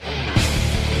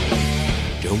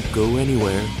Don't go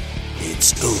anywhere.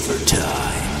 It's overtime.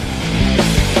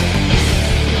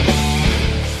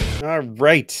 All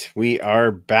right, we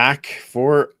are back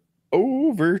for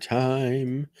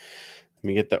overtime. Let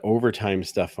me get the overtime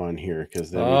stuff on here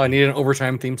because I need an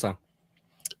overtime theme song.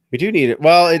 We do need it.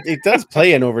 Well, it does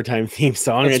play an overtime theme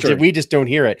song. We just don't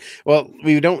hear it. Well,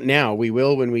 we don't now. We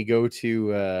will when we go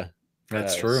to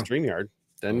That's true. StreamYard.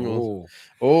 Then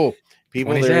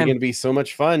people, 2010. there are going to be so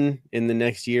much fun in the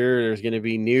next year. There's going to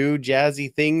be new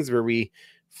jazzy things where we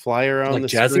fly around Like the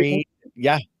jazzy screen.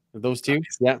 Yeah, those two.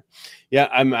 Nice. Yeah.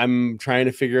 I'm trying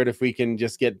to figure out if we can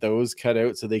just get those cut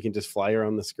out so they can just fly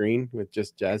around the screen with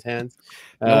just jazz hands.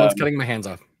 No one's cutting my hands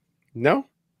off. No.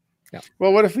 Yeah.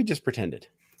 Well, what if we just pretended?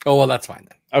 Oh, well, that's fine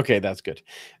then. Okay, that's good.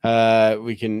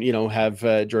 We can, have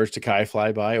George Takei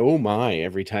fly by. Oh my!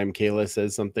 Every time Kayla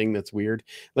says something that's weird,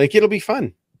 like it'll be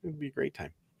fun. It'll be a great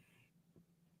time.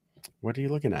 What are you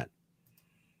looking at?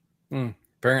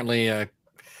 Apparently,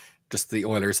 just the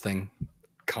Oilers thing.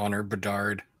 Connor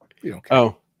Bedard. You don't care.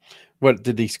 Oh, what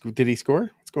did he score?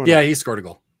 What's going on? Yeah, he scored a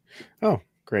goal. Oh,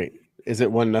 great! Is it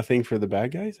 1-0 for the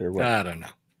bad guys or what? I don't know.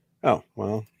 Oh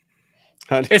well,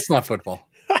 it's not football.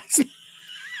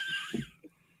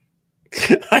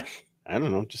 I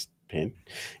don't know.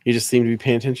 You just seem to be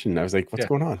paying attention. I was like, what's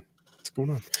going on? What's going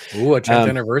on? Ooh, a 10th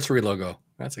anniversary logo.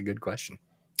 That's a good question.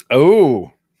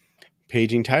 Oh,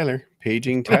 paging Tyler.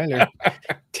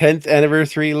 10th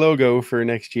anniversary logo for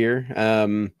next year.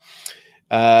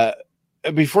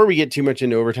 Before we get too much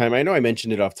into overtime, I know I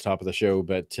mentioned it off the top of the show,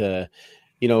 but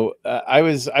I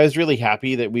was really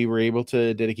happy that we were able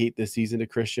to dedicate this season to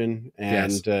Christian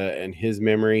and his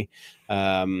memory,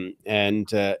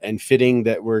 and fitting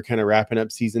that we're kind of wrapping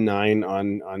up season 9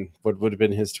 on what would have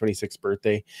been his 26th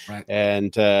birthday, right?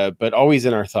 And but always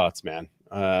in our thoughts, man.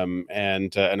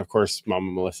 And of course,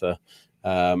 Mama Melissa,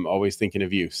 always thinking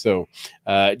of you. So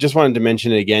just wanted to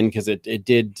mention it again because it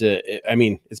did.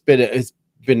 It's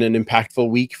been an impactful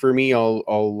week for me all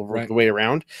the way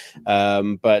around,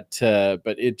 but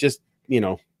it just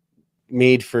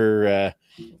made for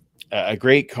a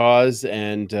great cause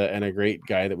and a great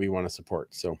guy that we want to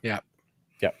support. So yeah,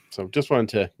 so just wanted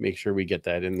to make sure we get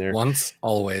that in there. Once,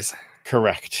 always.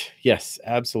 Correct. Yes,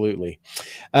 absolutely.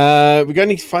 We got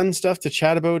any fun stuff to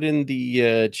chat about in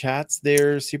the chats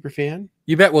there, Superfan?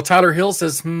 You bet. Well, Tyler Hill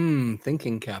says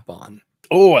thinking cap on.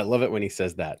 Oh, I love it when he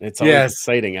says that. It's always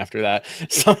exciting after that.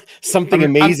 Something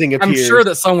amazing appears. I'm sure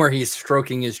that somewhere he's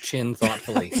stroking his chin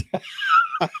thoughtfully.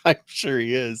 I'm sure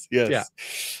he is. Yes. Yeah.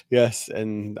 Yes.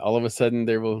 And all of a sudden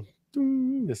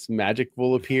this magic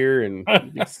will appear. And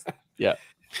yeah.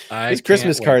 His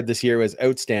Christmas card this year was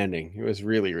outstanding. It was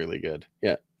really, really good.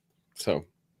 Yeah. So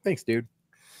thanks, dude.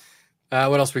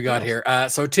 What else we got here?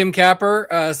 So Tim Capper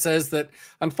says that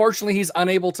unfortunately he's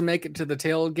unable to make it to the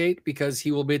tailgate because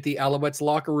he will be at the Alouettes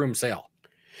locker room sale.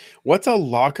 What's a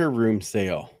locker room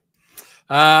sale?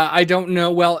 I don't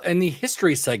know. Well, in the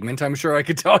history segment, I'm sure I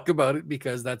could talk about it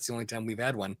because that's the only time we've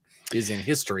had one is in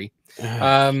history.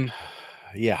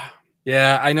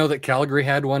 Yeah, I know that Calgary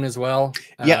had one as well.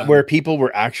 Yeah, where people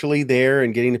were actually there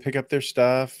and getting to pick up their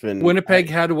stuff. And Winnipeg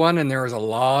had one, and there was a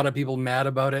lot of people mad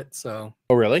about it. So,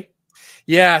 oh, really?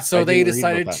 Yeah, so they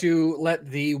decided to let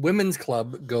the women's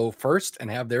club go first and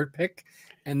have their pick,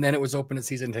 and then it was open to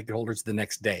season ticket holders the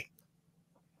next day.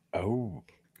 Oh,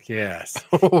 yes.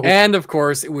 And of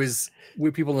course, it was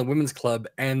with people in the women's club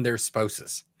and their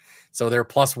spouses. So their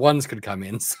plus ones could come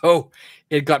in. So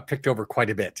it got picked over quite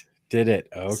a bit. Did it?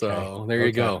 Okay. So there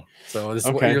you go. So this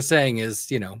is what you're saying is,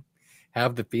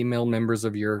 have the female members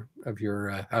of your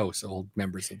household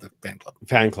members of the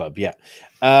fan club. Yeah.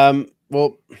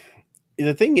 Well,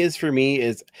 the thing is for me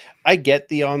is I get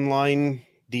the online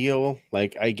deal.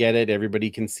 Like I get it.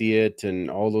 Everybody can see it and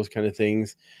all those kind of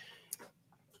things.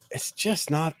 It's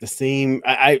just not the same.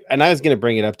 I was going to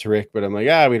bring it up to Rick, but I'm like,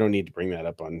 we don't need to bring that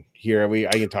up on here.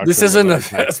 I can talk. This isn't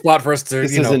a spot for us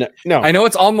to, no, I know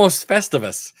it's almost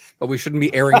Festivus, but we shouldn't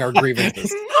be airing our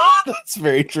grievances. That's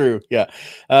very true. Yeah.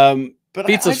 But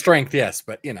feats of strength. Yes.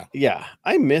 But yeah,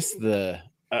 I miss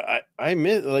I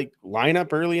miss like line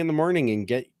up early in the morning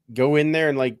and go in there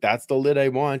and like, that's the lid I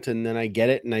want. And then I get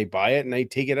it and I buy it and I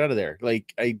take it out of there.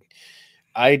 Like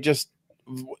I just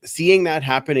seeing that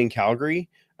happen in Calgary,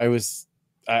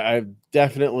 I'm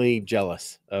definitely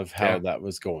jealous of how that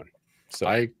was going. So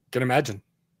I can imagine.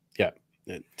 Yeah,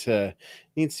 it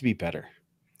needs to be better.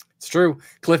 It's true.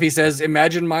 Cliffy says,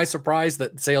 imagine my surprise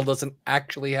that Sale doesn't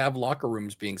actually have locker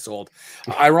rooms being sold.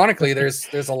 Ironically, there's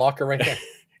a locker right there.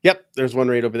 Yep, there's one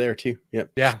right over there too.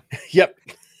 Yep. Yeah. Yep.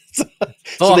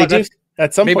 So they do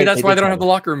at some point. Maybe that's why they don't have the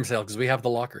locker room sale because we have the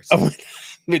lockers. Oh,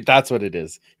 that's what it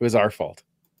is. It was our fault.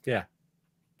 Yeah.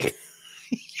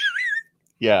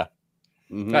 Yeah.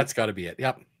 Mhm. That's got to be it.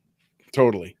 Yep.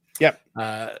 Totally. Yep.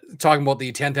 Talking about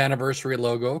the 10th anniversary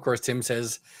logo, of course, Tim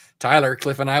says, Tyler,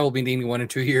 Cliff, and I will be needing one in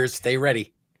 2 years. Stay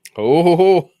ready.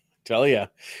 Oh, tell ya,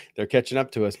 they're catching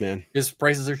up to us, man. His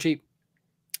prices are cheap.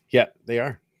 Yeah, they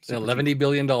are. Super $11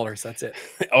 billion. That's it.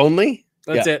 cheap. Only?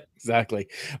 That's it. Exactly.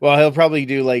 Well, he'll probably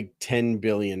do like $10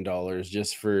 billion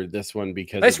just for this one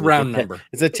because Nice round number.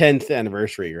 It's a 10th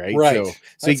anniversary, right? Right. So That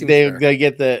seems they fair.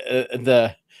 get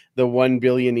the 1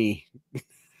 billion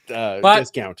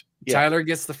discount. Yeah. Tyler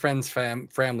gets the friends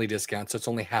family discount, so it's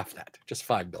only half that, just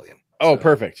 $5 billion. Oh, So,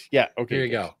 perfect. Yeah. Okay. Here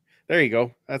you good. go. There you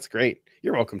go. That's great.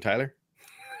 You're welcome, Tyler.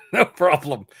 No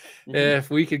problem. Mhm. If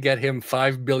we could get him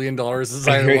 $5 billion as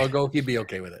a logo, he'd be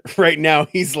okay with it. Right now,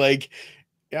 he's like,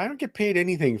 yeah, I don't get paid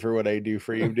anything for what I do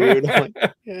for you, dude. I'm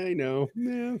like, yeah, I know.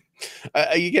 Yeah.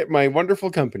 You get my wonderful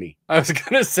company. I was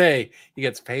gonna say he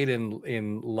gets paid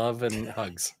in love and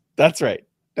hugs. That's right.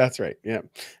 That's right. Yeah.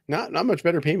 Not much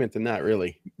better payment than that,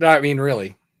 really. I mean,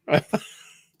 really.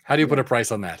 How do you put a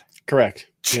price on that? Correct.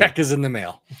 Check is in the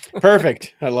mail.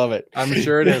 Perfect. I love it. I'm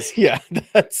sure it is. Yeah,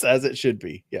 that's as it should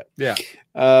be. Yeah. Yeah.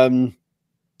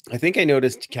 I think I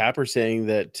noticed Capper saying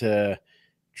that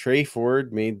Trey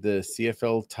Ford made the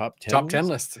CFL top 10. Top 10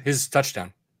 list. His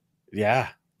touchdown. Yeah.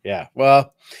 Yeah.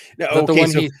 Well, no, Is that the okay. one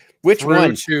So he which threw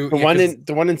one? to- The yeah, one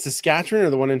 'cause- in Saskatchewan or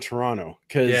the one in Toronto?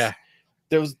 Because Yeah.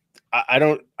 there was I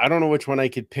don't know which one I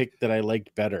could pick that I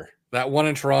liked better. That one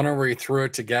in Toronto where he threw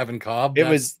it to Gavin Cobb. It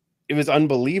was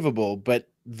unbelievable, but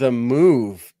the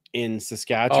move in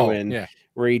Saskatchewan yeah.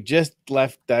 where he just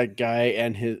left that guy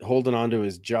and his holding onto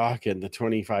his jock at the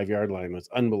 25-yard line was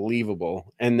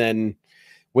unbelievable. And then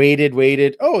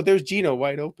waited. Oh, there's Gino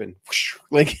wide open.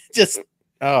 Like just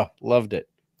loved it.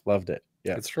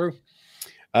 Yeah. It's true.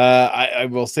 I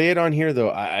will say it on here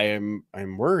though. I'm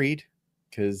worried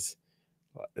because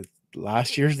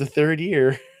last year's the third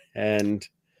year and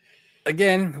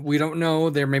Again, we don't know.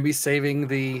 They may be saving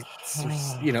the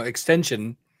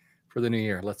extension for the new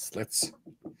year. Let's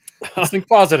think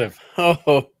positive.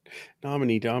 oh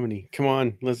Domini, come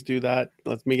on, let's do that.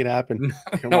 Let's make it happen.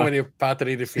 Come No on. many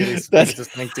patri de Felix. That's-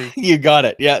 You got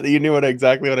it. Yeah, you knew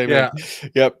exactly what I meant. Yeah.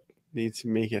 Yep. Need to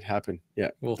make it happen. Yeah.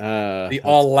 Well, The the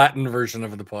all Latin version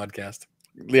of the podcast.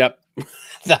 Yep.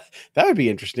 that would be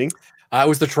interesting. It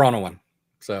was the Toronto one.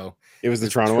 So It was the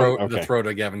it's Toronto one. The Okay. throw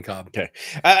to Gavin Cobb. Okay.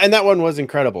 And that one was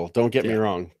incredible. Don't get me Yeah.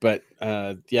 wrong, but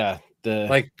yeah,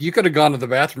 Like you could have gone to the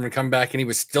bathroom and come back, and he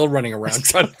was still running around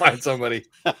trying to find somebody.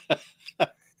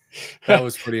 That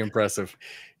was pretty impressive.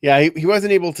 yeah, he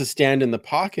wasn't able to stand in the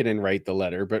pocket and write the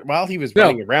letter, but while he was No.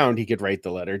 running around, he could write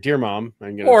the letter. Dear Mom,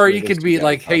 I'm gonna. Or throw you this could to be Gavin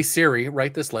like, Cobb." "Hey Siri,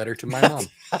 write this letter to my mom."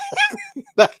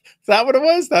 Is that what it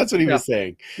was? That's what he Yeah. was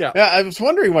saying. Yeah. I was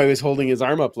wondering why he was holding his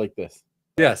arm up like this.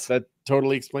 Yes. That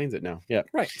totally explains it now. Yeah.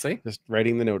 Right. See. Just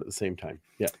writing the note at the same time.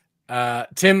 Yeah.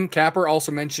 Tim Capper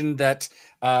also mentioned that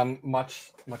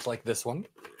much like this one,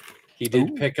 he did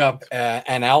Ooh. pick up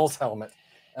an Owl's helmet,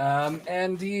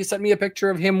 and he sent me a picture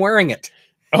of him wearing it.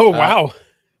 Oh, wow.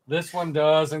 This one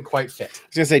doesn't quite fit. I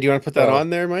was going to say, do you want to put that So, on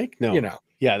there, Mike? No. You know,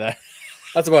 Yeah.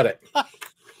 that's about it.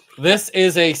 This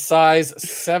is a size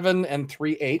 7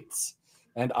 3/8,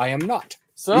 and I am not.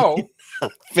 So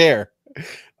Fair.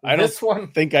 I don't this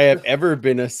one, think I have ever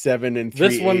been a 7 3/8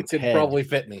 this one could head. probably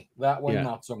fit me. That one, Yeah.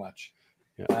 not so much.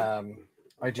 Yeah.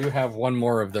 I do have one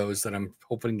more of those that I'm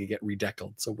hoping to get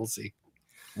redeckled. So we'll see.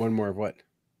 One more of what?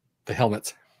 The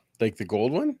helmets. Like the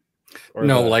gold one? Or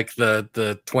No, the- like the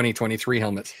 2023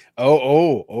 helmets.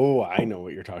 Oh, I know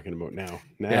what you're talking about now.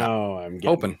 Now I'm getting,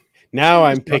 Hoping. Now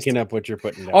I'm Just picking up what you're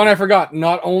putting down. Oh, and I forgot.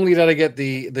 Not only did I get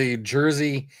the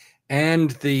jersey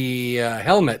and the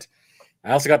helmet,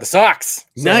 I also got the socks.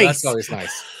 So Nice. That's always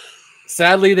nice.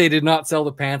 Sadly, they did not sell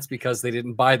the pants because they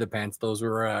didn't buy the pants. Those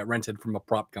were rented from a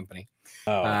prop company.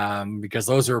 Because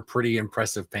those are pretty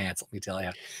impressive pants. Let me tell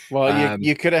you. Well,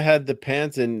 you could have had the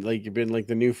pants and like you've been like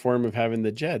the new form of having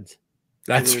the Jeds,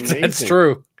 That's amazing.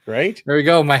 true. right? There we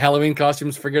go. My Halloween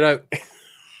costume's figured out.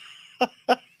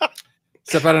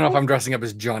 Except I don't know if I'm dressing up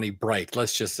as Johnny Bright.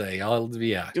 Let's just say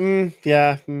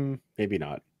Maybe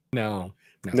not. No.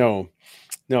 No.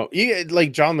 You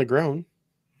like John LeGrone.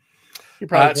 You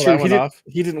probably pull True. that one off.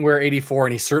 He didn't wear 84,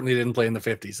 and he certainly didn't play in the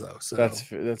 50s though. So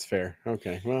That's fair.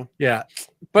 Okay. Well, yeah.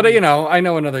 But I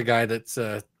know another guy that's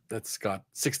got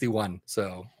 61.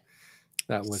 So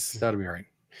that'll be right.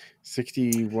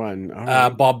 61. All right.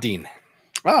 Bob Dean.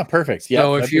 Perfect. Yeah.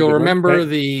 So that'd if be a you'll good one. remember Okay.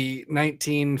 the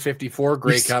 1954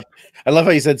 Grey Cup. I love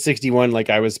how you said 61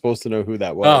 like I was supposed to know who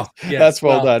that was. Oh, yes. That's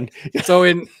well done. So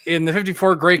in the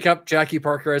 54 Grey Cup, Jackie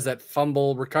Parker has that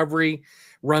fumble recovery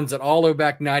runs it all the way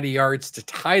back 90 yards to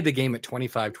tie the game at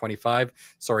 25-25.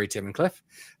 Sorry, Tim and Cliff.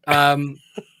 And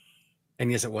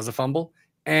yes, it was a fumble.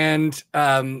 And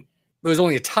it was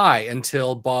only a tie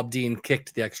until Bob Dean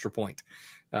kicked the extra point.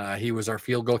 He was our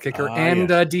field goal kicker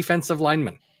and defensive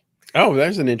lineman. Oh,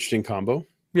 there's an interesting combo.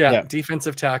 Yeah,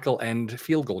 defensive tackle and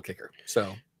field goal kicker.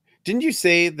 So, didn't you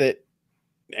say that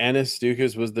Anis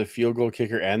Stukas was the field goal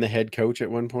kicker and the head coach at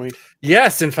one point?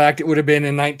 Yes, in fact, it would have been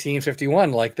in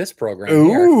 1951, like this program.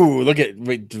 Ooh, look at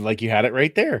like you had it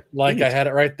right there. Like I had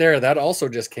it right there. That also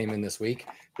just came in this week.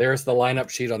 There's the lineup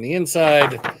sheet on the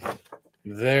inside.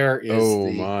 There is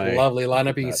the lovely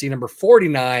lineup. You can see number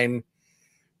 49.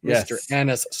 Yes. Mr.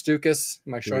 Anis Stukas.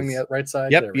 Am I showing the right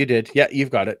side? Yep, you did. Yeah, you've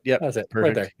got it. Yep. That's it.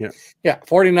 Perfect. Right there. Yeah. Yeah.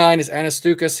 49 is Anis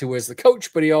Stukas, who was the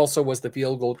coach, but he also was the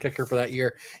field goal kicker for that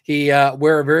year. He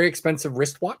wore a very expensive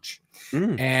wristwatch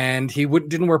and he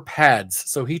didn't wear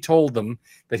pads. So he told them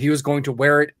that he was going to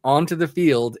wear it onto the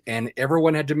field and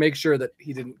everyone had to make sure that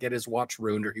he didn't get his watch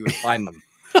ruined or he would find them.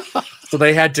 So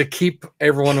they had to keep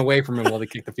everyone away from him while they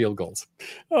kicked the field goals.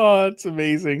 Oh, that's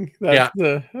amazing.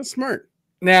 That's smart.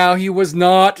 Now, he was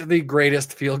not the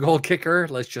greatest field goal kicker.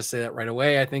 Let's just say that right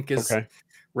away. I think his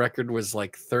record was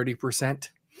like 30%.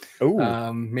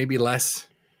 Oh, maybe less.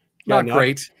 Yeah, not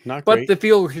great. Not but great. the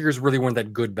field kickers really weren't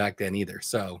that good back then either.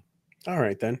 So, all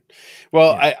right then.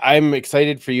 Well, I'm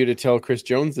excited for you to tell Chris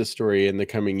Jones this story in the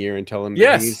coming year and tell him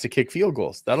that he needs to kick field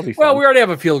goals. That'll be fun. Well, we already have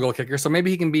a field goal kicker, so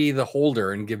maybe he can be the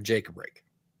holder and give Jake a break.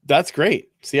 That's great.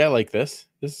 See, I like this.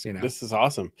 This is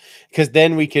awesome. Because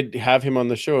then we could have him on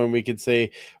the show and we could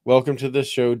say, "Welcome to the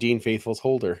show, Dean Faithful's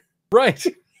holder." Right.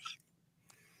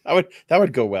 That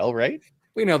would go well, right?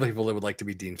 We know the people that would like to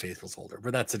be Dean Faithful's holder,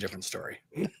 but that's a different story.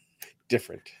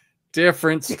 Different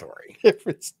story.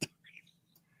 Different story.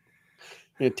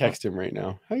 I'm gonna text him right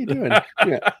now. How you doing?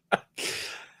 Yeah.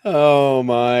 Oh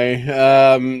my.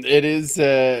 It is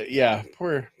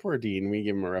poor Dean. We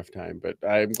give him a rough time, but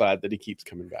I'm glad that he keeps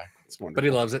coming back. It's wonderful. But he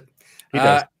loves it. He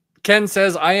does. Ken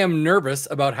says, I am nervous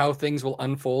about how things will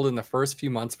unfold in the first few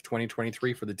months of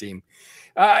 2023 for the team.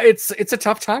 It's a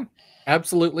tough time.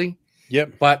 Absolutely.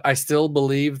 Yep. But I still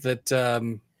believe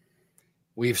that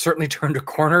we've certainly turned a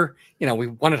corner. We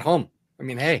won at home. I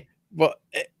mean, hey. Well,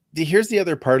 here's the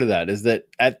other part of that is that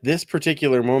at this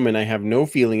particular moment, I have no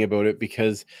feeling about it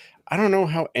because I don't know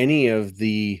how any of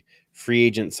the free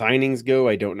agent signings go.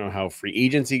 I don't know how free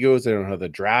agency goes. I don't know how the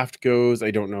draft goes.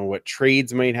 I don't know what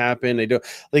trades might happen. I don't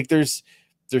like there's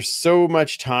so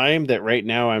much time that right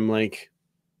now I'm like,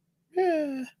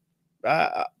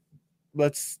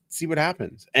 let's see what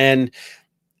happens. And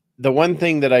the one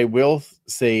thing that I will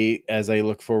say as I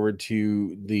look forward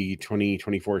to the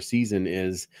 2024 season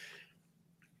is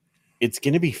it's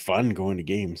going to be fun going to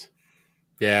games.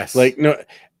 Yes.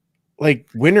 Like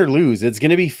win or lose, it's going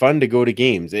to be fun to go to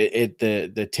games.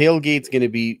 The tailgate's going to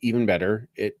be even better.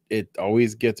 It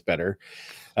always gets better.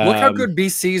 Look how good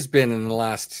BC's been in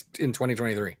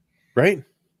 2023. Right?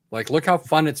 Like, look how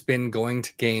fun it's been going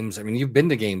to games. I mean, you've been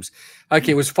to games.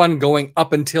 Okay, it was fun going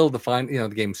up until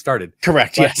the game started.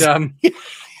 Correct. But, yes.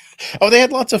 They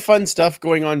had lots of fun stuff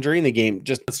going on during the game.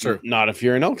 Just that's true. Not if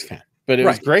you're an Elks fan, but it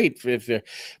was great.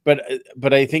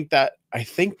 But I think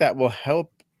that will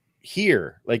help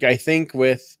here. Like, I think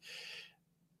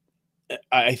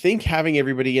having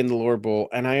everybody in the lower bowl,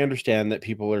 and I understand that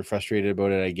people are frustrated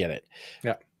about it. I get it.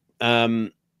 Yeah.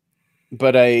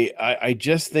 But I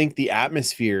just think the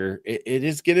atmosphere, it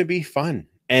is going to be fun.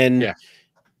 And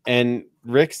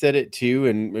Rick said it too.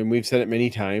 And we've said it many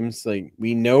times. Like,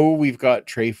 we know we've got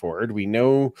Trey Ford. We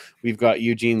know we've got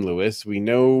Eugene Lewis. We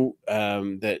know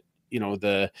that,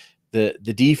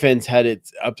 the defense had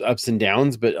its ups and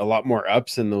downs, but a lot more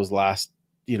ups in those last,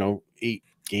 8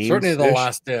 games. Certainly the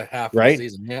last half of the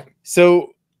season. Yeah.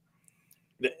 So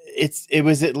it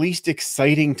was at least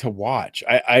exciting to watch.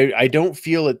 I don't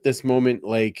feel at this moment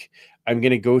like I'm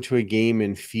going to go to a game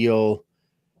and feel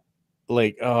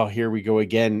like, oh, here we go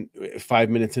again, 5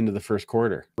 minutes into the first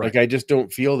quarter. Right. Like, I just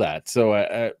don't feel that.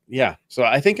 So so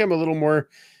I think I'm a little more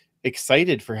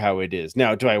excited for how it is.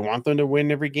 Now, do I want them to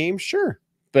win every game? Sure.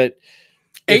 But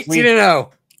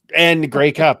 18-0 and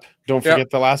Grey Cup. Don't forget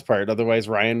the last part. Otherwise,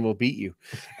 Ryan will beat you.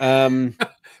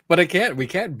 But we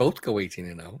can't both go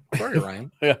 18-0. Sorry,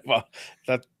 Ryan. Yeah, well,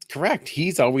 that's correct.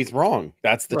 He's always wrong.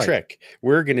 That's the trick.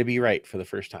 We're going to be right for the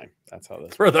first time. That's how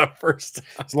this for the first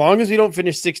time. As long as we don't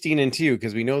finish 16-2,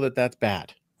 because we know that that's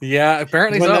bad. Yeah,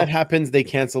 apparently when that happens, they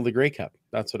cancel the Grey Cup.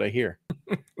 That's what I hear.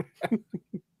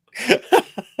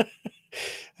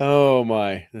 Oh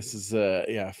my, this is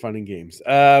fun and games.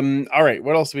 All right,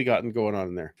 what else we got going on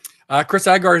in there? Chris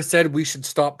Agar said we should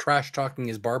stop trash talking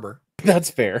his barber. That's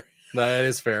fair. That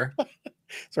is fair.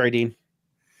 Sorry, Dean.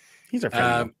 He's our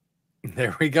friend.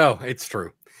 There we go. It's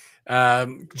true.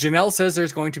 Janelle says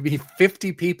there's going to be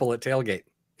 50 people at tailgate.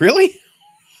 Really?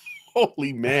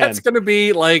 Holy man. That's going to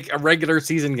be like a regular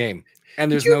season game,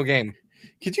 and there's no game.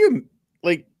 Could you,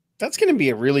 like, that's going to be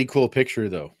a really cool picture,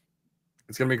 though.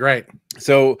 It's going to be great.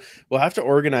 So we'll have to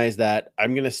organize that.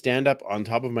 I'm going to stand up on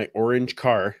top of my orange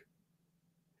car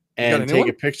and take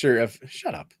a picture of,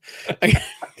 shut up.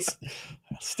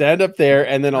 Stand up there,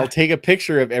 and then I'll take a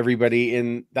picture of everybody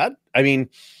in that. I mean,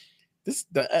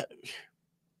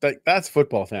 that's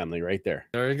football family right there.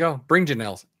 There you go. Bring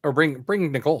Janelle's, or bring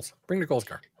Nicole's. Bring Nicole's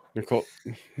car. Nicole,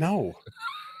 no.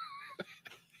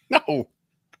 No.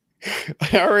 I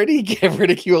already get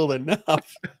ridiculed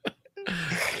enough.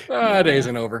 It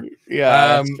isn't over.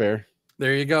 Yeah, that's fair.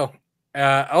 There you go.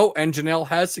 And Janelle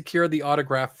has secured the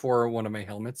autograph for one of my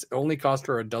helmets. It only cost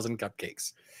her a dozen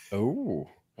cupcakes. Oh,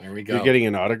 there we go. You're getting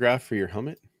an autograph for your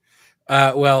helmet?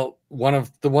 Well,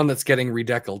 one that's getting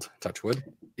redeckled, touchwood,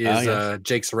 is yes.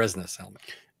 Jake Seresna's helmet.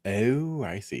 Oh,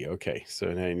 I see. Okay. So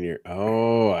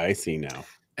now I see now.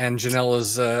 And Janelle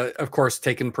is, of course,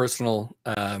 taking personal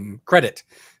credit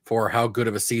for how good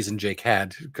of a season Jake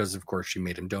had, because of course she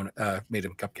made him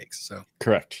cupcakes. So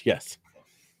correct, yes.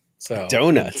 So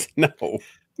donuts, no.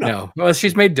 Well,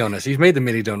 she's made donuts. She's made the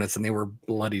mini donuts, and they were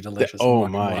bloody delicious. Oh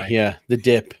my, yeah, the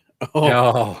dip.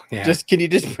 Oh yeah. Can you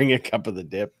just bring a cup of the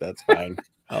dip? That's fine.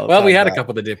 Well, we had a cup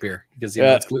of the dip here because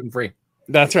it's gluten free.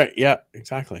 That's right. Yeah,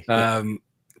 exactly.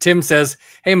 Tim says,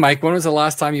 "Hey Mike, when was the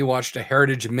last time you watched a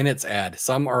Heritage Minutes ad?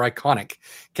 Some are iconic.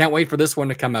 Can't wait for this one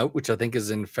to come out, which I think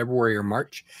is in February or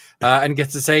March, and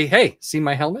gets to say, hey, see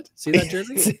my helmet? See that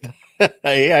jersey?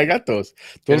 Yeah, I got those.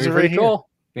 Those are pretty cool.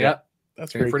 Yeah,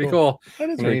 that's pretty cool. That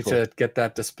is we need to get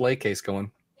that display case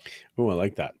going. Oh, I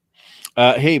like that.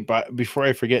 Hey, but before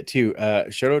I forget to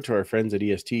shout out to our friends at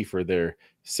EST for their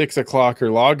 6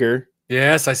 o'clocker lager.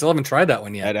 Yes, I still haven't tried that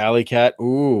one yet. At Alley Cat.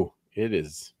 Ooh, it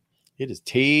is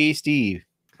tasty.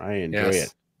 I enjoy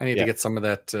it. I need to get some of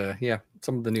that.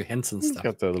 Some of the new Henson stuff.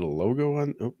 Got the little logo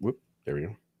on. Oh, whoop! There we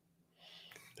go.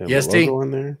 EST logo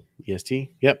on there.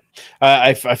 EST. Yep.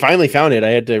 I finally found it. I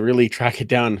had to really track it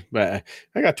down, but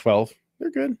I got 12.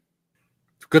 They're good.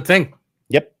 Good thing.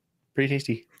 Yep. Pretty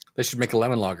tasty. They should make a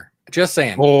lemon lager. Just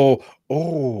saying.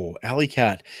 Oh, Alley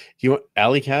Cat.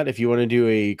 Alley Cat, if you want to do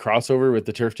a crossover with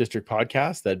the Turf District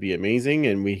podcast, that'd be amazing.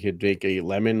 And we could make a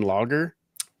lemon lager.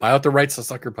 Buy out the rights to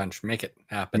Sucker Punch. Make it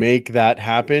happen. Make that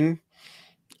happen.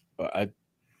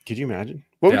 Could you imagine?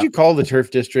 What would you call the Turf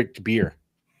District beer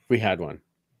if we had one?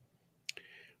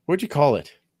 What would you call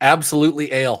it?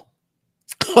 Absolutely ale.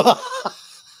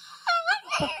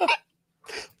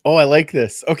 Oh, I like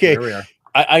this. Okay. There we are.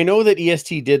 I know that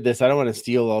EST did this. I don't want to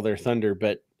steal all their thunder,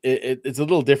 but it's a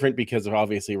little different because of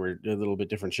obviously we're a little bit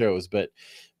different shows. But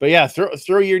yeah,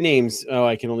 throw your names. Oh,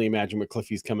 I can only imagine what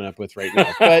Cliffy's coming up with right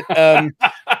now. But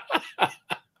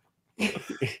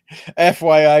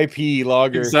FYIP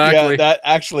lager. Exactly.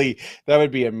 Yeah, that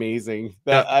would be amazing.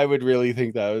 I would really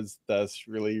think that's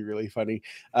really, really funny.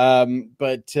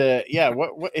 But yeah,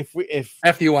 what if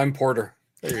FU, I'm Porter.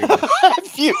 There you go.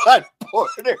 FU, I'm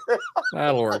Porter.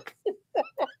 That'll work.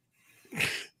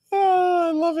 Oh,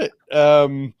 I love it.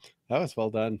 That was well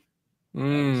done. That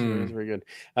was very good.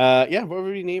 Yeah, what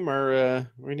would we name our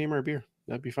beer?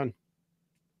 That'd be fun.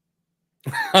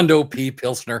 Hundo P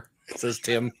Pilsner, says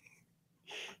Tim.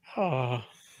 Oh,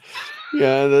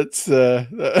 yeah, that's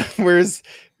where's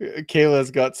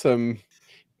Kayla's got some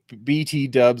BT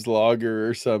Dubs lager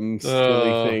or some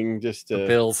silly thing just to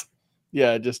pills.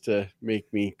 Yeah, just to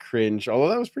make me cringe. Although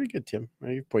that was pretty good, Tim.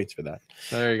 I give points for that.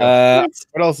 There you go.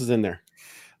 What else is in there?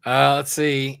 Let's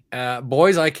see.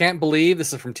 Boys, I can't believe,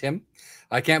 this is from Tim.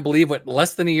 I can't believe what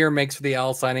less than a year makes for the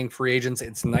Owl signing free agents.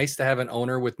 It's nice to have an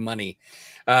owner with money.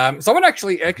 Someone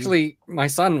actually, my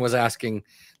son was asking,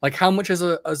 like, how much does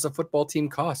a football team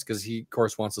cost? Because he, of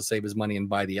course, wants to save his money and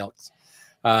buy the Elks.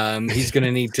 He's going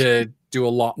to need to do a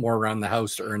lot more around the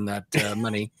house to earn that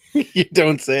money. You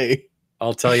don't say.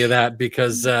 I'll tell you that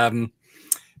because, I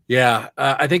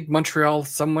think Montreal,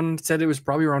 someone said it was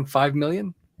probably around $5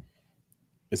 million.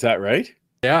 Is that right?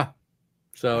 Yeah.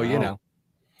 So, wow. You know.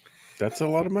 That's a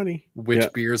lot of money.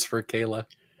 Which beers for Kayla?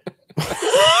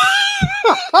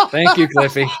 Thank you,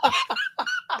 Cliffy.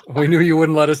 We knew you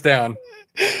wouldn't let us down.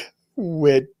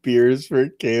 Wit beers for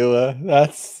Kayla.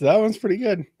 That one's pretty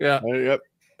good. Yeah. Yep.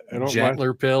 I don't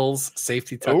Gentler pills,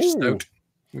 safety touch stout.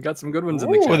 We got some good ones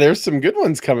in the Oh, chat. there's some good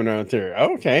ones coming out there.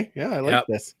 Oh, okay. Yeah, I like Yep.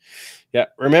 this. Yeah.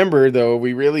 Remember, though,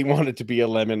 we really want it to be a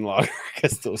lemon lager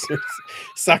because those are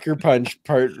Sucker Punch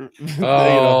part,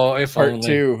 Oh, if part only.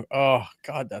 2. Oh,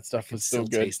 God, that stuff was so Still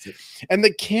good. taste it. And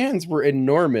the cans were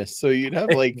enormous. So you'd have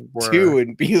like They were. 2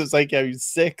 and it was like having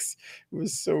 6. It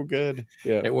was so good.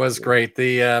 Yeah. It was great.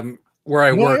 The where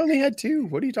I No, I work only had 2.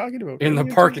 What are you talking about? in I the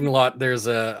only had parking 2. lot, there's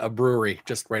a brewery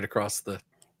just right across the.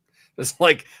 It's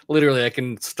like literally I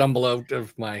can stumble out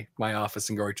of my office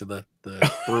and go to the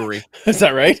brewery. Is that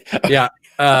right? Yeah.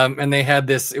 And they had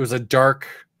this, it was a dark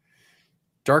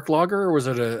lager, or was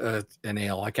it an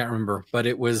ale? I can't remember, but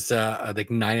it was I think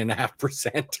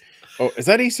 9.5%. Oh, is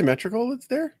that asymmetrical that's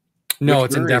there? No, Which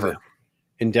it's brewery is Endeavor. it?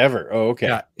 Endeavor. Oh, okay.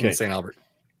 Yeah, in Okay. St. Albert.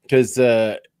 Because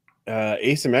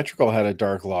asymmetrical had a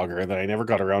dark lager that I never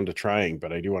got around to trying,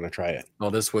 but I do want to try it.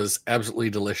 Well, this was absolutely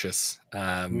delicious.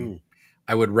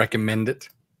 I would recommend it.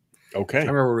 Okay. I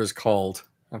remember what it was called.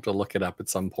 I have to look it up at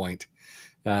some point.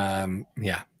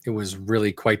 Yeah, it was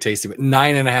really quite tasty, but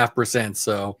 9.5%.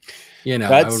 So,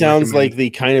 that sounds like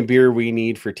the kind of beer we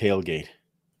need for tailgate.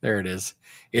 There it is.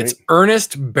 It's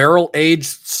Ernest Barrel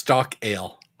Aged Stock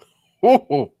Ale.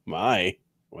 Oh my!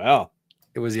 Well,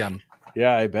 it was yum.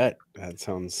 Yeah, I bet that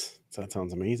sounds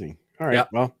amazing. All right, Yep.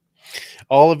 Well,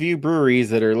 all of you breweries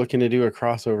that are looking to do a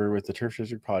crossover with the Turf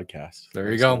District podcast, there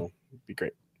you go. It'd be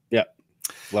great. Yeah,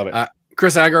 love it.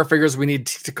 Chris Agar figures we need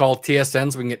to call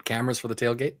TSN so we can get cameras for the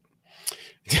tailgate.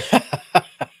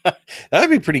 That'd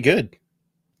be pretty good.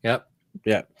 Yep.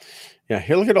 Yeah.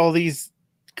 Here, look at all these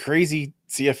crazy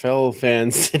CFL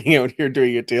fans sitting out here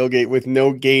doing a tailgate with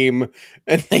no game,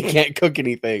 and they can't cook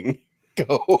anything.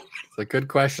 Go. It's a good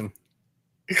question.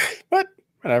 But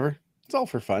whatever. It's all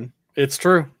for fun. It's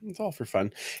true. It's all for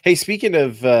fun. Hey, speaking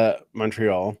of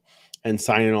Montreal and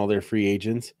signing all their free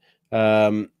agents,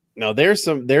 now there's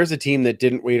a team that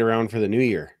didn't wait around for the new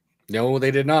year. No,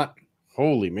 they did not.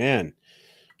 Holy man.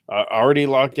 Already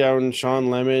locked down Sean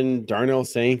Lemon, Darnell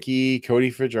Sankey, Cody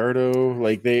Fajardo.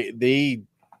 Like they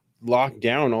locked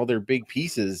down all their big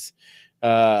pieces.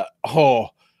 Fire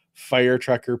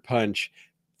Trucker Punch.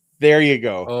 There you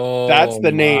go. Oh, that's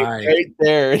the name right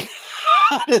there.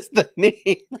 That is the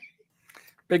name.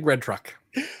 Big Red Truck.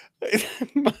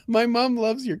 My mom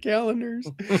loves your calendars.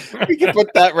 We can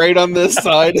put that right on this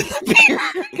side.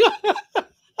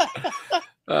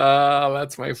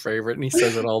 That's my favorite, and he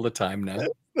says it all the time now.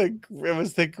 It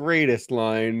was the greatest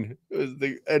line.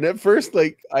 And at first,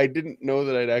 I didn't know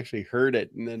that I'd actually heard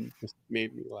it, and then just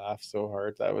made me laugh so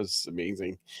hard. That was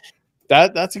amazing.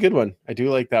 That's a good one. I do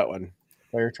like that one.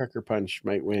 Fire Trucker Punch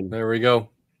might win. There we go.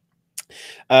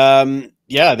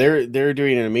 Yeah, they're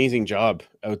doing an amazing job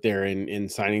out there in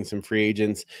signing some free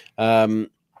agents. The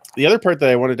other part that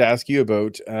I wanted to ask you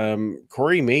about,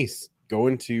 Corey Mace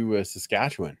going to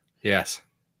Saskatchewan. Yes.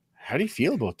 How do you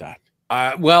feel about that?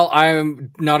 Well,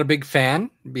 I'm not a big fan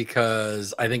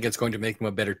because I think it's going to make them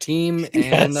a better team,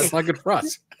 and that's not good for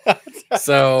us.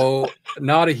 So,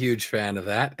 not a huge fan of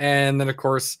that. And then, of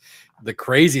course, the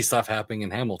crazy stuff happening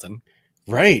in Hamilton.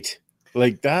 Right.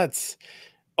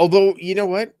 Although, you know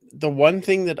what? The one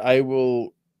thing that I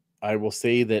will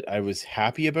say that I was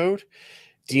happy about,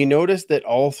 do you notice that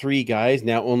all 3 guys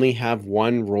now only have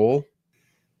one role?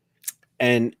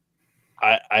 And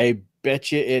I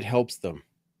bet you it helps them.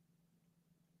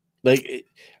 I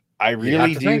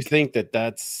really do think that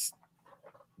that's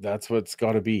what's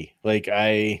got to be.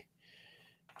 I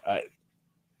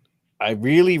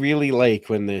really, really like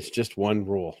when there's just one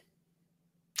role.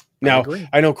 Now,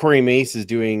 I know Corey Mace is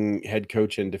doing head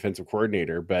coach and defensive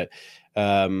coordinator, but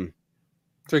so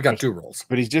he got 2 roles.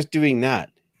 But he's just doing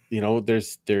that.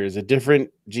 There's a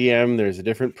different GM, there's a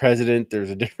different president,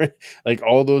 there's a different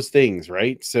all those things,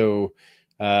 right? So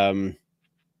yeah,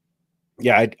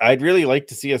 I'd really like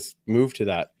to see us move to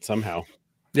that somehow.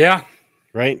 Yeah.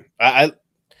 Right. I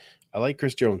like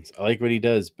Chris Jones. I like what he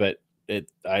does, but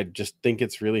I just think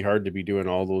it's really hard to be doing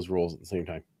all those roles at the same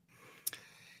time.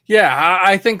 Yeah,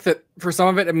 I think that for some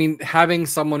of it, I mean, having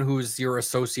someone who's your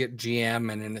associate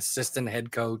GM and an assistant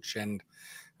head coach and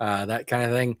that kind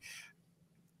of thing.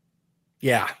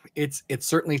 Yeah, it's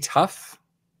certainly tough.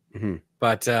 Mm-hmm.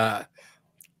 But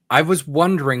I was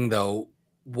wondering, though,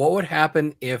 what would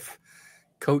happen if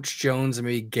Coach Jones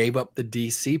maybe gave up the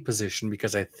DC position,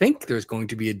 because I think there's going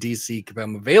to be a DC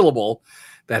become available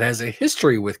that has a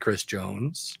history with Chris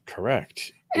Jones.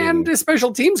 Correct. And a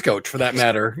special teams coach, for that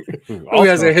matter, who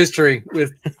has a history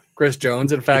with Chris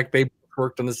Jones. In fact, they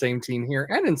worked on the same team here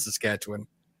and in Saskatchewan.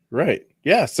 Right.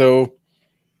 Yeah. So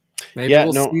maybe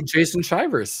we'll see Jason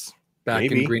Shivers back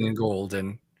in green and gold.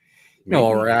 And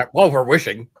we're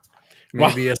wishing.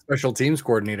 Maybe a special teams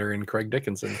coordinator in Craig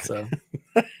Dickinson. So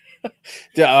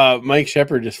Mike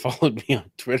Shepard just followed me on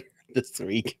Twitter this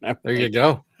week. And there you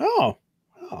go. Oh,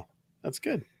 that's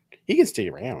good. He can stay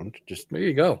around. Just there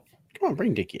you go. Come on,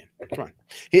 bring Dickie in. Come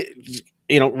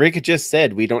on. Rick had just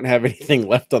said we don't have anything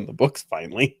left on the books.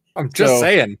 Finally, I'm just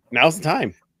saying. Now's the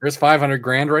time. There's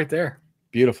 $500,000 right there.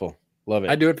 Beautiful. Love it.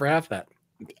 I'd do it for half that.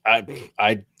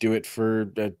 I'd do it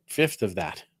for a fifth of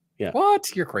that. Yeah.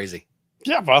 What? You're crazy.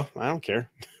 Yeah, well, I don't care.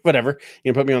 Whatever.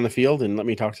 You put me on the field and let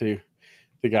me talk to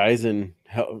the guys and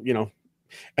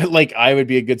like I would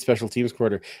be a good special teams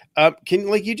quarter. Can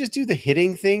you just do the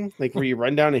hitting thing, like where you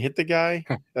run down and hit the guy?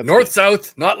 That's north,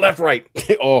 south, not left, right.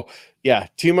 Oh, yeah.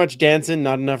 Too much dancing,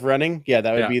 not enough running. Yeah,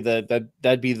 that would be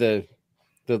that'd be the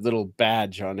little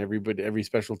badge on every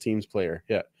special teams player.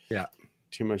 Yeah. Yeah.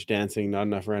 Too much dancing, not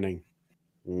enough running.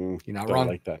 You're not don't wrong.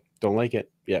 Like that. Don't like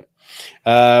it. Yeah.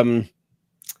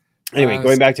 Anyway,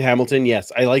 going back to Hamilton,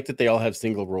 yes, I like that they all have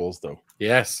single roles though.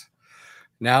 Yes.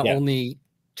 Now only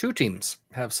 2 teams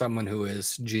have someone who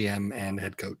is GM and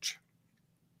head coach.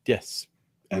 Yes.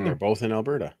 And they're both in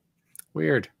Alberta.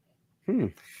 Weird.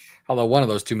 Although one of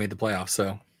those 2 made the playoffs.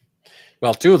 So,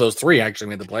 well, 2 of those 3 actually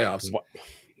made the playoffs.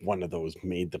 One of those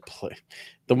made the play.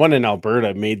 The one in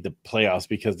Alberta made the playoffs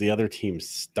because the other team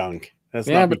stunk. That's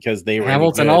not because they were.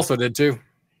 Hamilton also did too.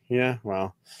 Yeah,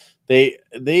 well,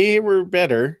 they were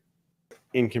better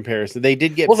in comparison. They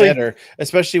did get better,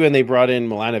 especially when they brought in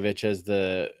Milanovic as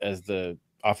the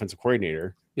offensive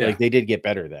coordinator. Yeah. Like they did get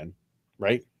better then,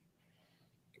 right?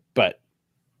 But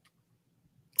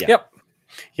yeah.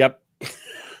 Yep.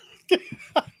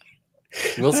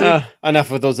 We'll see.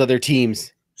 Enough with those other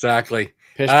teams. Exactly.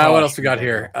 What else we got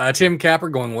here? Tim Capper,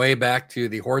 going way back to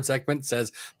the Horde segment,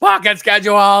 says pocket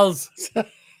schedules. Is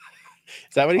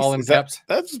that what he all in caps?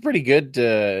 That's pretty good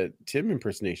Tim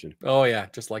impersonation. Oh yeah,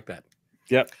 just like that.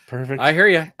 Yep, perfect. I hear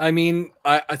you. I mean,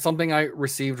 something I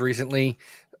received recently.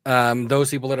 Those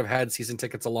people that have had season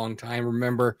tickets a long time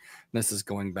remember. This is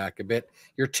going back a bit.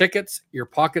 Your tickets, your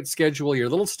pocket schedule, your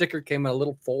little sticker came in a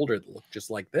little folder that looked just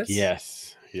like this.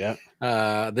 Yes. Yeah.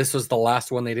 This was the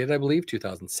last one they did, I believe,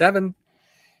 2007.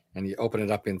 And you open it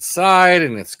up inside,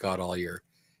 and it's got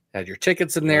had your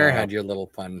tickets in there, had your little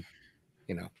fun,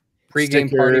 pregame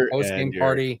party, postgame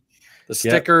party, the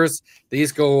stickers.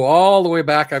 These go all the way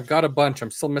back. I've got a bunch.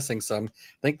 I'm still missing some.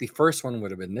 I think the first one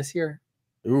would have been this year.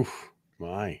 Oof,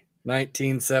 my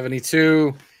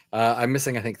 1972. I'm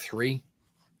missing, I think, 3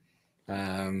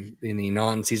 in the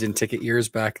non-season ticket years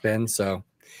back then. So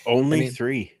only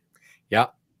 3. Yeah.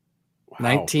 Wow.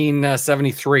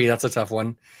 1973. That's a tough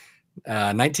one.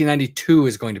 1992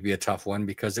 is going to be a tough one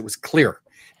because it was clear.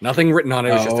 Nothing written on it.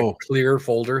 It was just a clear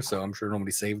folder, so I'm sure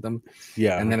nobody saved them.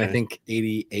 Yeah. And then I think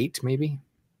 88, maybe.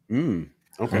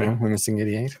 Okay. We're missing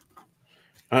 88.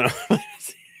 I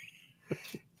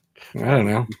don't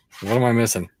know. What am I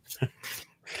missing?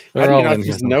 How do you not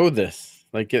just know this?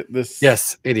 This.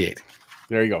 Yes, 88.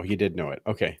 There you go. You did know it.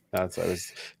 Okay. I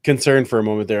was concerned for a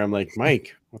moment there. I'm like,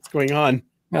 Mike, what's going on?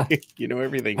 Well, you know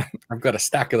everything. I've got a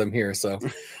stack of them here, so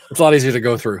it's a lot easier to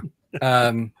go through.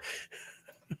 So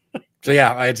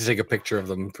yeah, I had to take a picture of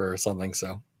them for something.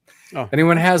 So if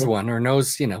anyone has one or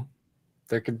knows,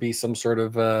 there could be some sort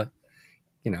of,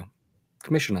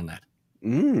 commission on that.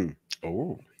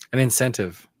 Oh, an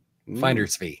incentive,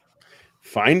 finder's fee.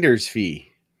 Finder's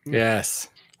fee. Yes.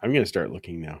 I'm going to start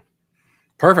looking now.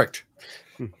 Perfect.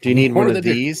 Do you need one of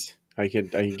these? I can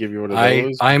give you one of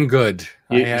those. I'm good.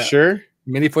 You sure?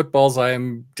 Mini footballs, I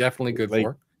am definitely good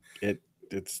for.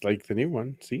 It's like the new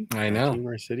one. See? I know. Team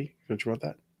Our City. Don't you want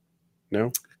that?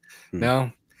 No?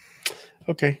 No.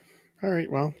 Okay. All right.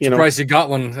 Well, surprised you got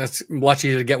one. That's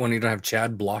lucky to get one. You don't have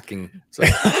Chad blocking. So.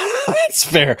 That's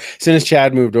fair. As soon as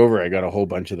Chad moved over, I got a whole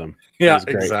bunch of them. Yeah,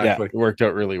 exactly. Yeah, it worked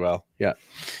out really well. Yeah.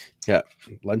 Yeah.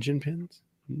 Luncheon pins.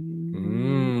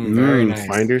 Very nice.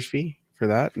 Finder's fee for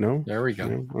that? No. There we go.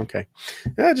 No? Okay.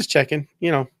 Yeah, just checking.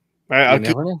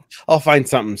 I'll find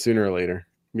something sooner or later.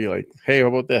 Be like, hey, how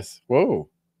about this? Whoa.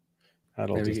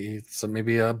 Maybe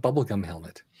a bubblegum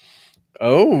helmet.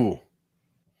 Oh.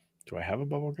 Do I have a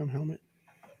bubblegum helmet?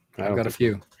 I've got a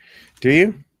few. Do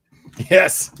you?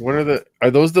 Yes.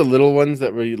 Are those the little ones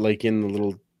that were like in the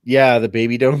little, the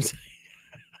baby domes?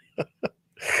 Do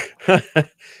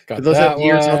those have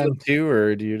ears on them too,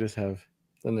 or do you just have?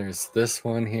 Then there's this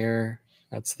one here.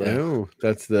 That's the. Oh,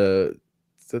 that's the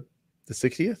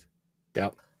 60th.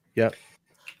 Yep.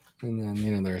 And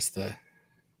then there's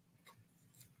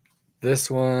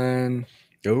this one.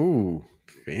 Oh,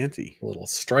 fancy. A little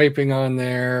striping on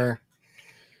there.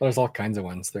 There's all kinds of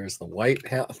ones. There's the white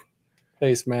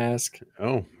face mask.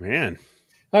 Oh man.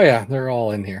 Oh yeah, they're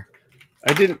all in here.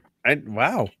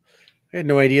 Wow. I had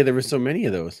no idea there were so many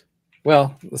of those.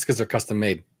 Well, that's because they're custom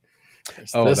made.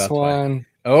 There's this that's one.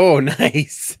 Why. Oh,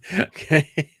 nice. Okay.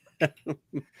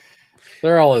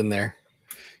 They're all in there.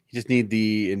 You just need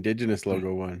the Indigenous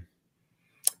logo one.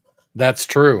 That's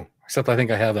true. Except I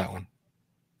think I have that one.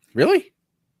 Really?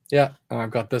 Yeah.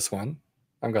 I've got this one.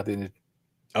 I've got the.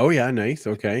 Oh yeah, nice.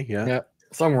 Okay, yeah. Yeah.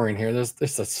 Somewhere in here.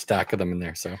 There's a stack of them in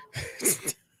there. So.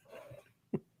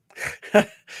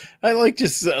 I like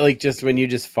just when you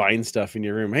just find stuff in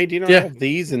your room. Hey, do you know I have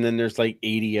these? And then there's like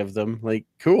 80 of them. Like,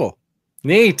 cool.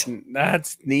 Neat.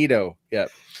 That's neato. Yeah.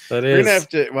 That We're is.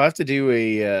 we'll have to do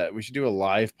we should do a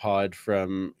live pod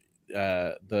from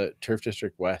the Turf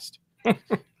District West.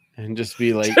 And just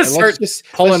be like, let's just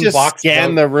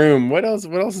scan the room. What else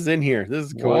is in here? This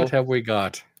is cool. What have we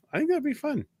got? I think that'd be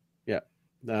fun. Yeah.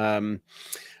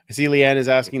 I see Leanne is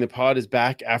asking the pod is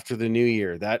back after the new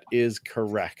year. That is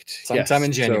correct. Sometime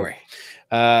in January.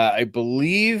 So, I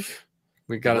believe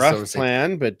we got a rough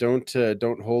plan, but don't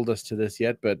hold us to this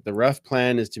yet. But the rough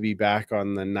plan is to be back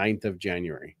on the 9th of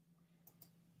January.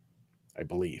 I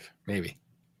believe. Maybe.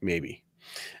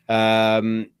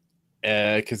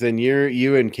 Because then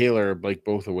you and Kayla are like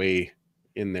both away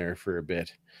in there for a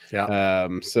bit. Yeah.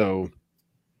 So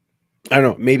I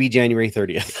don't know, maybe January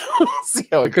 30th. See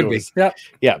how it could goes. be.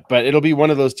 Yeah, but it'll be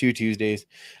one of those 2 Tuesdays.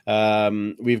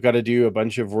 We've got to do a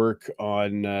bunch of work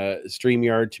on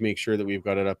StreamYard to make sure that we've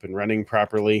got it up and running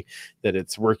properly, that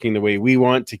it's working the way we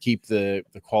want to keep the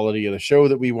quality of the show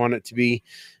that we want it to be.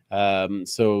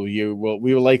 So we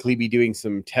will likely be doing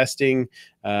some testing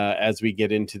as we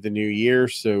get into the new year.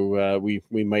 So we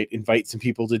might invite some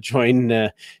people to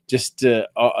join just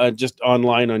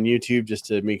online on YouTube just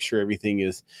to make sure everything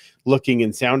is looking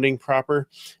and sounding proper.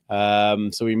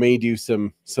 So we may do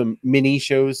some mini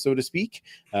shows, so to speak.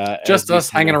 Just us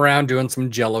hanging around doing some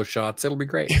Jello shots. It'll be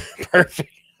great. Perfect.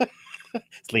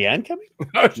 Is Leanne coming?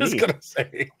 I was just gonna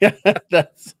say.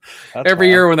 that's every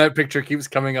year when that picture keeps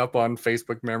coming up on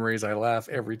Facebook memories, I laugh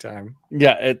every time.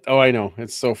 Yeah. I know.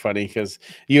 It's so funny because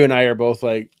you and I are both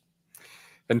like.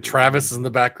 And Travis is in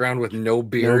the background with no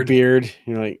beard. You're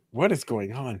like, what is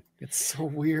going on? It's so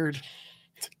weird.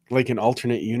 It's like an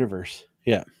alternate universe.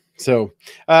 Yeah. So,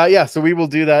 so we will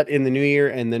do that in the new year,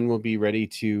 and then we'll be ready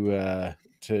to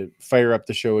fire up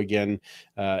the show again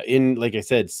in, like I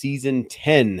said, season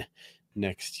 10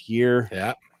 next year.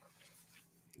 Yeah.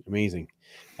 Amazing.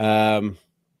 I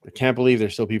can't believe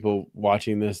there's still people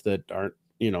watching this that aren't,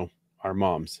 our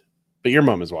moms. But your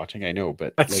mom is watching, I know,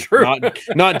 but that's true.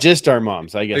 not just our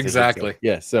moms, I guess. Exactly.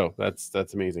 Yeah, so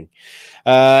that's amazing.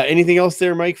 Anything else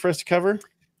there, Mike, for us to cover?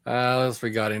 What else we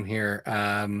got in here?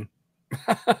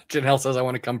 Janelle says I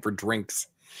want to come for drinks.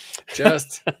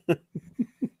 Just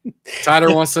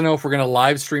Tyler wants to know if we're going to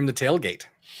live stream the tailgate.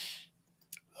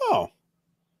 Oh,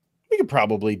 we could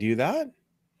probably do that.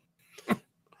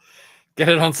 Get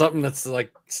it on something that's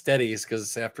like steadies,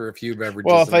 because after a few beverages.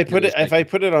 Well, if I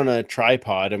put it on a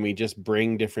tripod and we just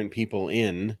bring different people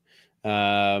in,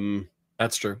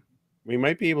 that's true. We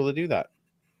might be able to do that.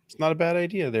 It's not a bad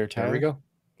idea there, Tyler. There we go.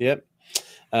 Yep.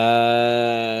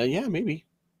 Yeah, maybe.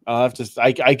 I'll have to.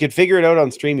 I could figure it out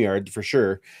on StreamYard for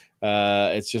sure.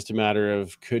 It's just a matter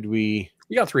of could we.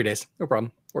 You got 3 days, no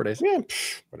problem. 4 days. Yeah,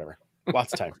 whatever.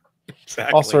 Lots of time.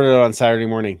 Exactly. I'll sort it out on Saturday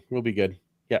morning. We'll be good.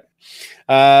 Yeah.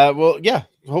 Well, yeah.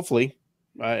 Hopefully,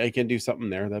 I can do something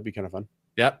there. That'd be kind of fun.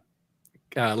 Yep.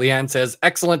 Leanne says,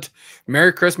 "Excellent.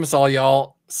 Merry Christmas, all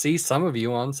y'all. See some of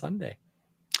you on Sunday."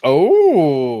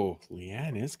 Oh,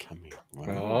 Leanne is coming. Wow.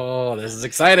 Oh, this is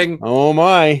exciting. Oh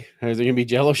my. Is there gonna be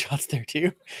Jello shots there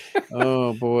too?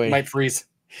 Oh boy. Might freeze.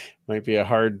 Might be a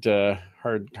hard drive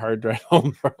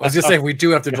home. I was gonna say we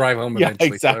do have to drive home eventually.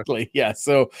 Yeah, exactly. So. Yeah.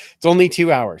 So it's only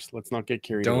 2 hours. Let's not get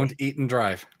carried away. Don't eat and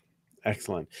drive.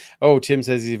 Excellent. Oh, Tim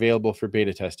says he's available for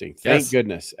beta testing. Thank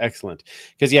goodness. Excellent.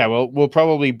 Because we'll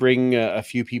probably bring a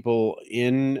few people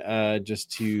in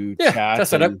just to chat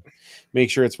test it up.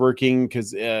 Make sure it's working, because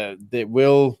they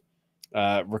will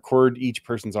record each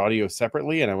person's audio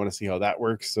separately, and I want to see how that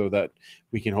works so that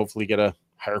we can hopefully get a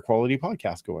higher quality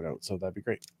podcast going out. So that'd be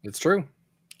great. It's true.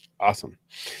 Awesome.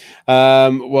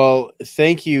 Well,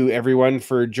 thank you everyone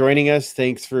for joining us.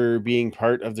 Thanks for being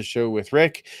part of the show with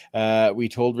Rick. We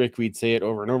told Rick we'd say it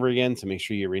over and over again, so make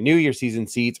sure you renew your season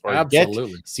seats or get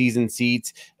season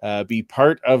seats. Be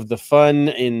part of the fun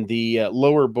in the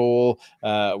lower bowl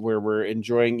where we're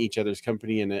enjoying each other's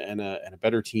company and a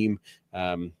better team.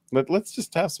 Let's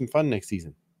just have some fun next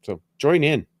season. So join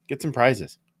in, get some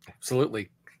prizes. Absolutely.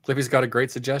 Cliffy's got a great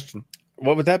suggestion.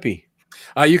 What would that be?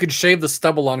 You could shave the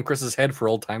stubble on Chris's head for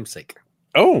old time's sake.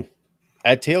 Oh,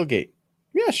 at tailgate.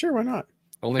 Yeah, sure. Why not?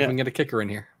 Only if we can get a kicker in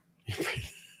here.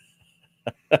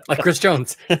 like Chris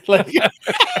Jones. Like,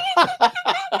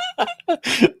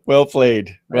 well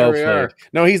played. Well There we played. are.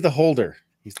 No, he's the holder.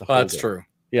 He's the holder. That's true.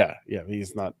 Yeah,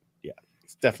 he's not. Yeah,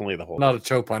 it's definitely the holder. Not a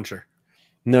toe puncher.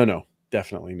 No,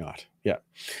 definitely not. Yeah.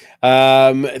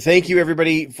 Thank you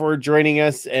everybody for joining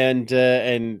us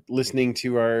and listening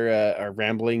to our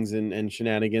ramblings and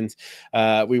shenanigans.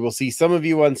 We will see some of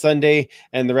you on Sunday,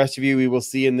 and the rest of you we will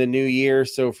see in the new year.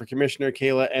 So for Commissioner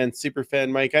Kayla and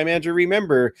Superfan Mike, I'm Andrew.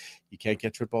 Remember, you can't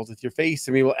catch footballs with your face,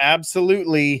 and we will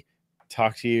absolutely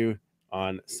talk to you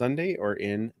on Sunday or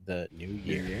in the new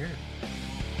year.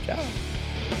 Ciao.